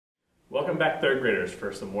Welcome back, third graders,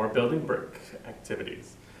 for some more building brick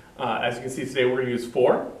activities. As you can see today, we're going to use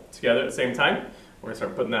 4 together at the same time. We're going to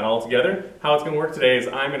start putting that all together. How it's going to work today is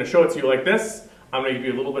I'm going to show it to you like this. I'm going to give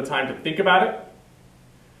you a little bit of time to think about it.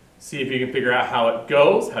 See if you can figure out how it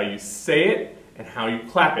goes, how you say it, and how you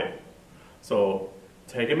clap it. So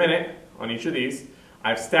take a minute on each of these.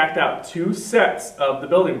 I've stacked out 2 sets of the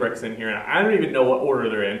building bricks in here, and I don't even know what order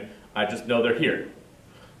they're in. I just know they're here.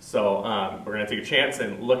 So we're going to take a chance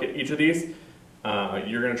and look at each of these.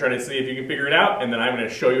 You're going to try to see if you can figure it out, and then I'm going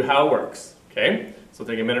to show you how it works. Okay? So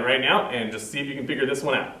take a minute right now and just see if you can figure this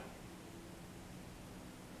one out.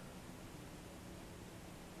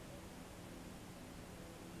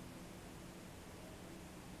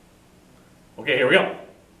 Okay, here we go.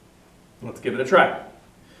 Let's give it a try.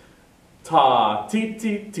 Ta, ti,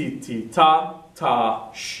 ti, ti, ti, ta,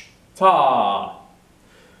 ta, sh, ta.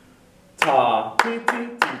 Ta, ti, ti,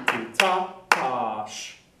 ti, ti, ta, ta,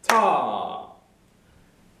 sh, ta.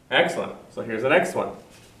 Excellent. So here's the next one.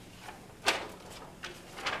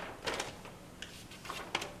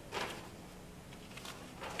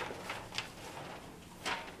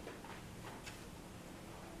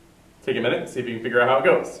 Take a minute, see if you can figure out how it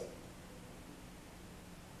goes.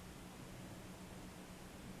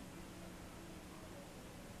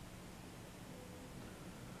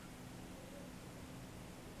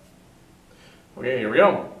 Okay, here we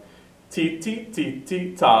go. Ti ti ti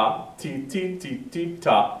ti ta, ti ti ti ti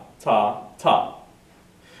ta, ta ta.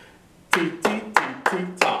 Ti ti ti ti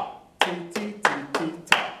ta, ti ti ti ti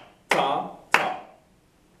ta, ta ta.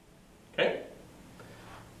 Okay.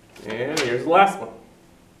 And here's the last one.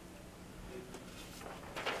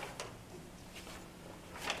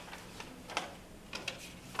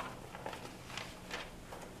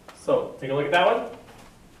 So, take a look at that one.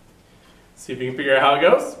 See if you can figure out how it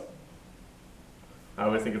goes. I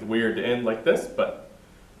always think it's weird to end like this, but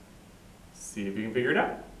see if you can figure it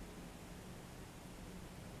out.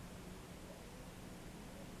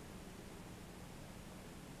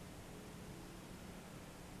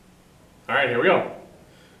 All right, here we go.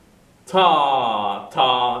 Ta,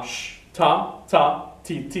 ta, sh, ta, ta,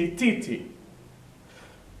 ti, ti, ti, ti.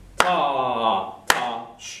 Ta,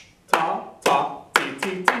 ta, sh, ta, ta, ti, ti,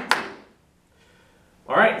 ti, ti.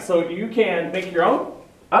 All right, so you can make your own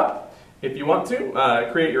up. If you want to,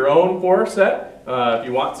 create your own 4 set. If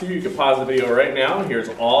you want to, you can pause the video right now. Here's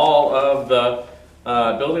all of the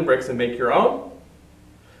building bricks and make your own.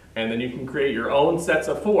 And then you can create your own sets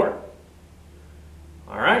of 4.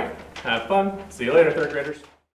 All right, have fun. See you later, third graders.